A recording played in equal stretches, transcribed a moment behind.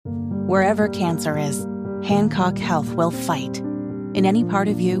Wherever cancer is, Hancock Health will fight. In any part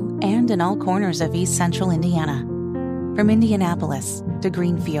of you and in all corners of East Central Indiana. From Indianapolis to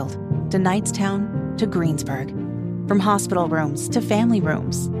Greenfield to Knightstown to Greensburg. From hospital rooms to family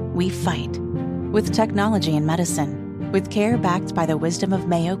rooms, we fight. With technology and medicine, with care backed by the wisdom of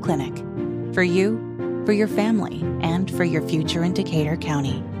Mayo Clinic. For you, for your family, and for your future in Decatur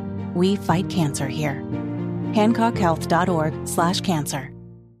County. We fight cancer here. HancockHealth.org/cancer.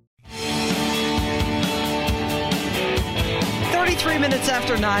 33 minutes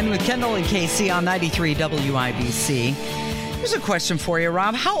after 9 with Kendall and Casey on 93 WIBC. Here's a question for you,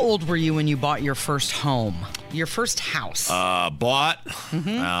 Rob. How old were you when you bought your first home? Your first house? Bought?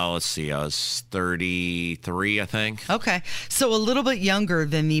 Let's see. I was 33, I think. Okay. So a little bit younger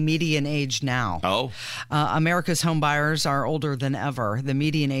than the median age now. Oh. America's home buyers are older than ever. The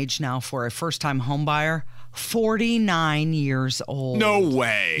median age now for a first-time home buyer, 49 years old. No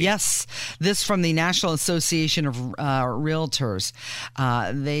way. Yes. This from the National Association of Realtors.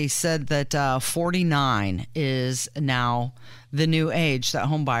 They said that 49 is now the new age that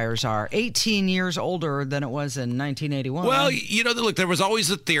home buyers are. 18 years older than it was in 1981. Well, you know, look, there was always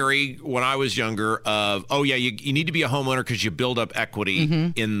a theory when I was younger of, you need to be a homeowner because you build up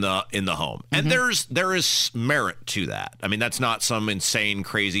equity in the home. And there is merit to that. I mean, that's not some insane,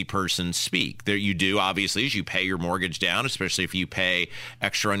 crazy person speak. There you do, obviously, as you pay your mortgage down, especially if you pay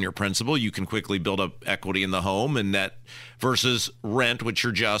extra on your principal, you can quickly build up equity in the home, and that versus rent, which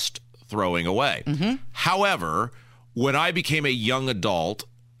you're just throwing away. However, when I became a young adult,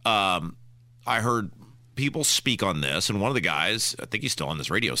 I heard people speak on this, and one of the guys, I think he's still on this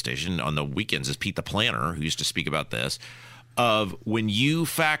radio station on the weekends, is Pete the Planner, who used to speak about this, of when you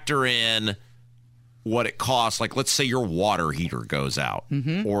factor in what it costs, like let's say your water heater goes out,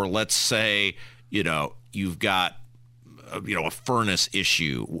 or let's say, you've got a furnace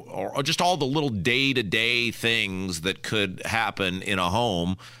issue, or just all the little day-to-day things that could happen in a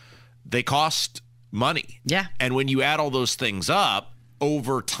home, they cost money. Yeah. And when you add all those things up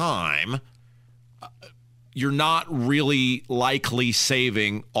over time, you're not really likely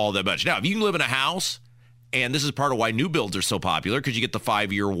saving all that much. Now, if you can live in a house, and this is part of why new builds are so popular, because you get the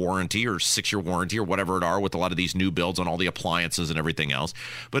 5-year warranty or 6-year warranty or whatever it are with a lot of these new builds on all the appliances and everything else.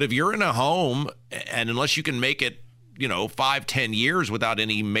 But if you're in a home, and unless you can make it, 5-10 years without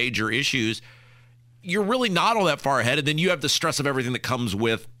any major issues, you're really not all that far ahead. And then you have the stress of everything that comes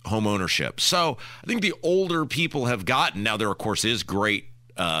with home ownership. So I think the older people have gotten, now there, of course, is great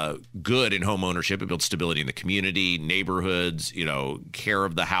good in home ownership. It builds stability in the community, neighborhoods, care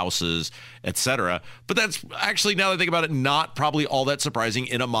of the houses, etc. But that's actually, now that I think about it, not probably all that surprising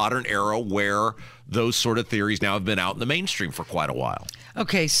in a modern era where those sort of theories now have been out in the mainstream for quite a while.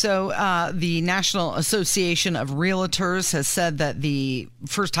 Okay, so the National Association of Realtors has said that the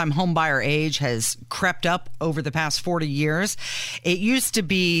first-time home buyer age has crept up over the past 40 years. It used to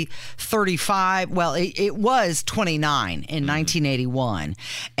be 35. Well, it was 29 in 1981.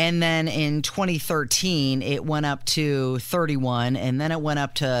 And then in 2013, it went up to 31, and then it went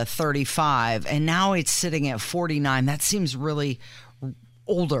up to 35. And now it's sitting at 49. That seems really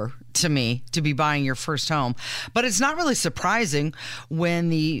older to me to be buying your first home. But it's not really surprising when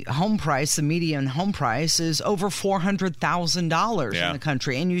the home price, the median home price, is over $400,000 in the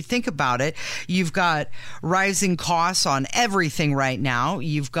country. And you think about it, you've got rising costs on everything right now.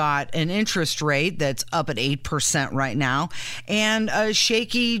 You've got an interest rate that's up at 8% right now, and a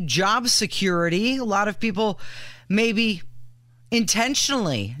shaky job security. A lot of people maybe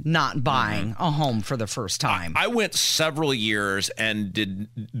intentionally not buying a home for the first time. I went several years and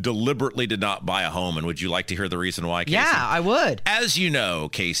deliberately did not buy a home. And would you like to hear the reason why, Casey? Yeah, I would. As you know,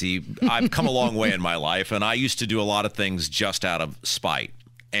 Casey, I've come a long way in my life, and I used to do a lot of things just out of spite.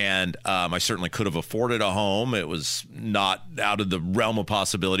 And I certainly could have afforded a home. It was not out of the realm of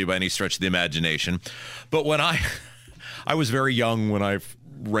possibility by any stretch of the imagination. But when I was very young when I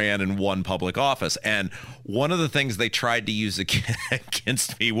ran and won public office, and one of the things they tried to use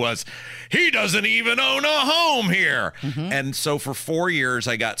against me was, he doesn't even own a home here. And so for 4 years,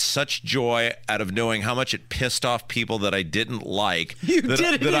 I got such joy out of knowing how much it pissed off people that I didn't like,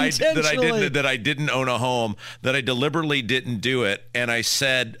 that I didn't own a home, that I deliberately didn't do it. And I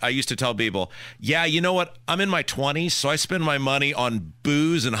used to tell people, yeah, you know what? I'm in my 20s, so I spend my money on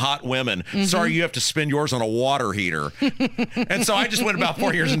booze and hot women. Sorry, you have to spend yours on a water heater. And so I just went about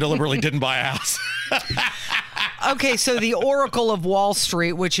 4 years and deliberately didn't buy a house. Okay, so the Oracle of Wall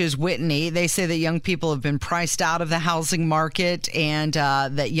Street, which is Whitney, they say that young people have been priced out of the housing market, and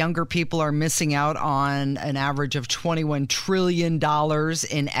that younger people are missing out on an average of $21 trillion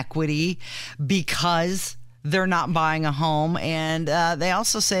in equity because they're not buying a home. And they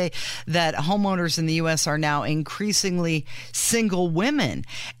also say that homeowners in the U.S. are now increasingly single women,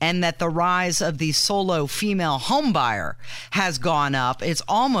 and that the rise of the solo female home buyer has gone up. It's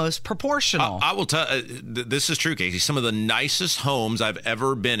almost proportional. I will tell this is true, Casey. Some of the nicest homes I've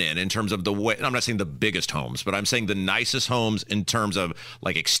ever been in terms of the way, I'm not saying the biggest homes, but I'm saying the nicest homes in terms of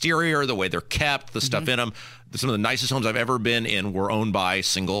like exterior, the way they're kept, the stuff in them. Some of the nicest homes I've ever been in were owned by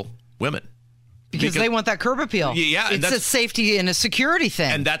single women. Because they want that curb appeal. Yeah. It's a safety and a security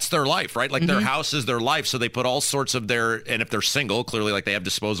thing. And that's their life, right? Like their house is their life. So they put all sorts of and if they're single, clearly like they have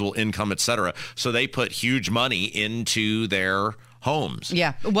disposable income, et cetera. So they put huge money into their homes.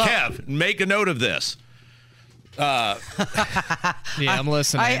 Yeah. Well, Kev, make a note of this. Yeah, I'm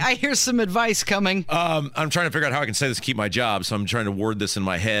listening. I hear some advice coming. I'm trying to figure out how I can say this to keep my job, so I'm trying to word this in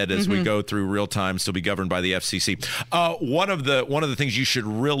my head as we go through real time, still be governed by the FCC. One of the things you should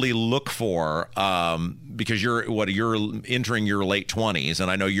really look for, because you're entering your late 20s,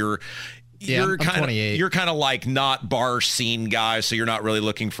 and I know you're kind of like not bar scene guy, so you're not really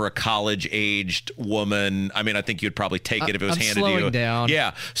looking for a college aged woman. I mean, I think you'd probably take it if it was handed to you. Slowing down.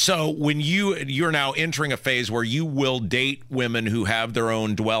 Yeah. So when you're now entering a phase where you will date women who have their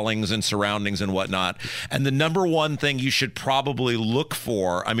own dwellings and surroundings and whatnot, and the number one thing you should probably look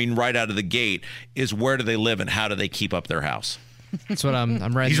for, I mean, right out of the gate, is where do they live and how do they keep up their house? That's what I'm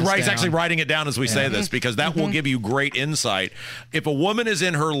writing. He's actually writing it down as we say this, because that will give you great insight. If a woman is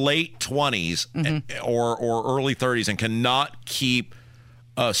in her late 20s or early 30s and cannot keep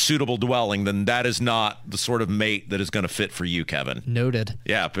a suitable dwelling, then that is not the sort of mate that is going to fit for you, Kevin. Noted.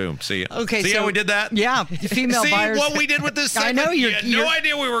 Yeah, boom. See, okay, see how we did that? Yeah, female buyers. See what we did with this segment? I know you had no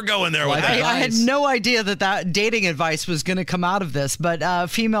idea we were going there with that. I had no idea that dating advice was going to come out of this, but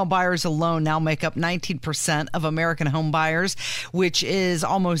female buyers alone now make up 19% of American home buyers, which is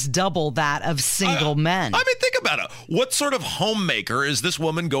almost double that of single men. I mean, think about it. What sort of homemaker is this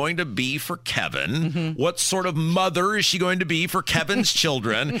woman going to be for Kevin? What sort of mother is she going to be for Kevin's children?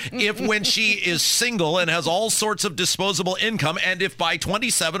 If when she is single and has all sorts of disposable income, and if by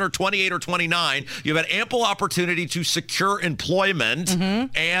 27 or 28 or 29, you've had ample opportunity to secure employment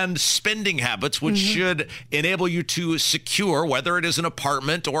and spending habits, which should enable you to secure, whether it is an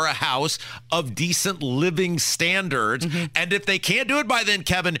apartment or a house, of decent living standards. And if they can't do it by then,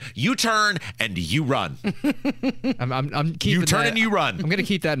 Kevin, you turn and you run. I'm keeping You turn that, and you run. I'm going to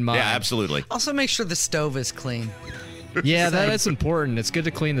keep that in mind. Yeah, absolutely. Also, make sure the stove is clean. Yeah, that's important. It's good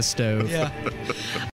to clean the stove. Yeah.